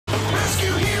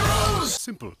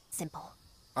Simple. Simple.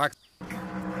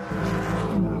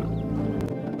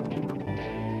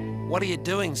 What are you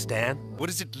doing, Stan? What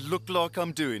does it look like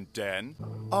I'm doing, Dan?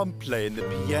 I'm playing the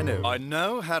piano. I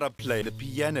know how to play the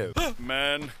piano.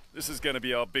 Man, this is gonna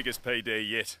be our biggest payday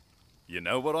yet. You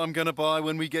know what I'm gonna buy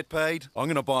when we get paid? I'm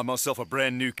gonna buy myself a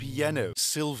brand new piano.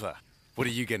 Silver. What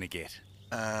are you gonna get?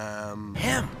 Him.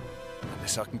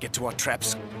 Unless I can get to our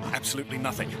traps, absolutely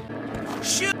nothing.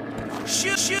 Shoot!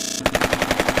 Shoot! Shoot!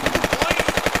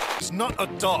 It's not a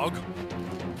dog.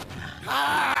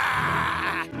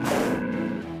 Ah!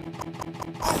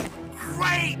 Oh,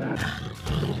 great!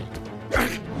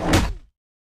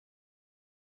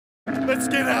 Let's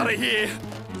get out of here.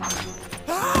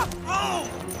 Ah! Oh!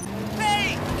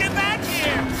 Hey, get back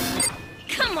here!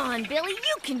 Come on, Billy,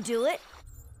 you can do it.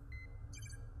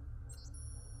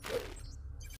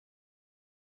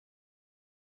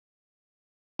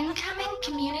 Incoming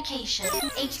communication.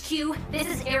 HQ, this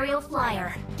is Aerial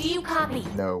Flyer. Do you copy?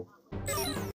 No.